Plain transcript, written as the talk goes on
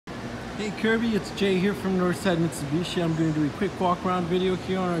Hey Kirby, it's Jay here from Northside Mitsubishi. I'm going to do a quick walk around video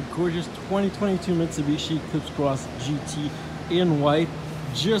here on our gorgeous 2022 Mitsubishi Eclipse Cross GT in white.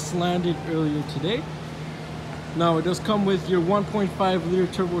 Just landed earlier today. Now it does come with your 1.5 liter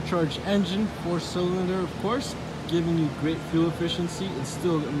turbocharged engine, 4-cylinder of course, giving you great fuel efficiency and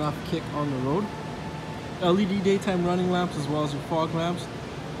still enough kick on the road. LED daytime running lamps as well as your fog lamps.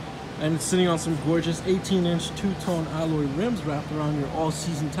 And it's sitting on some gorgeous 18-inch two-tone alloy rims wrapped around your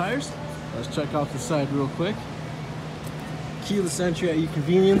all-season tires. Let's check out the side real quick. Keyless entry at your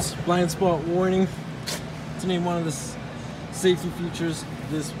convenience, blind spot warning, to name one of the safety features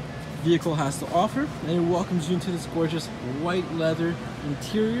this vehicle has to offer. And it welcomes you into this gorgeous white leather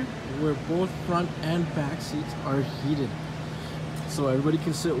interior where both front and back seats are heated. So everybody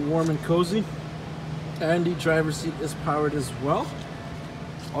can sit warm and cozy. And the driver's seat is powered as well.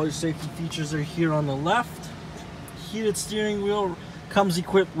 All your safety features are here on the left. Heated steering wheel comes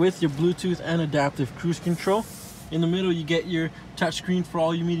equipped with your Bluetooth and adaptive cruise control. In the middle you get your touchscreen for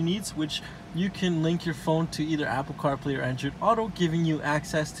all your media needs, which you can link your phone to either Apple CarPlay or Android Auto, giving you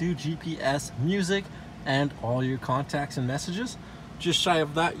access to GPS, music, and all your contacts and messages. Just shy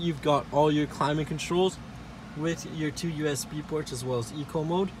of that, you've got all your climate controls with your 2 USB ports as well as eco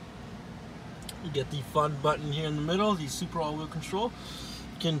mode. You get the fun button here in the middle, the super all-wheel control.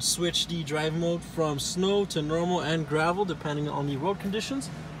 Can switch the drive mode from snow to normal and gravel depending on the road conditions.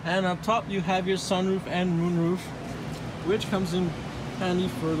 And on top you have your sunroof and moonroof, which comes in handy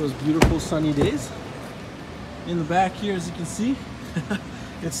for those beautiful sunny days. In the back here, as you can see,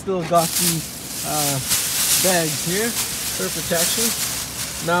 it's still got the bags here for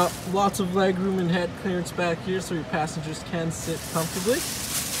protection. Now lots of leg room and head clearance back here so your passengers can sit comfortably.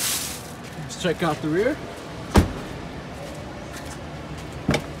 Let's check out the rear.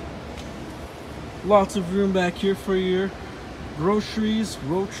 Lots of room back here for your groceries,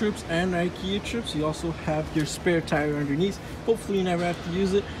 road trips, and IKEA trips. You also have your spare tire underneath. Hopefully you never have to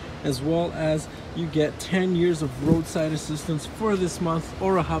use it, as well as you get 10 years of roadside assistance for this month,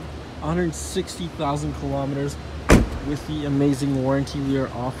 or 160,000 kilometers with the amazing warranty we are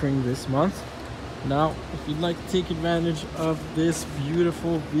offering this month. Now, if you'd like to take advantage of this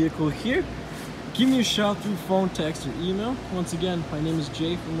beautiful vehicle here, give me a shout through phone, text, or email. Once again, my name is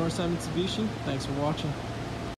Jay from Northside Mitsubishi. Thanks for watching.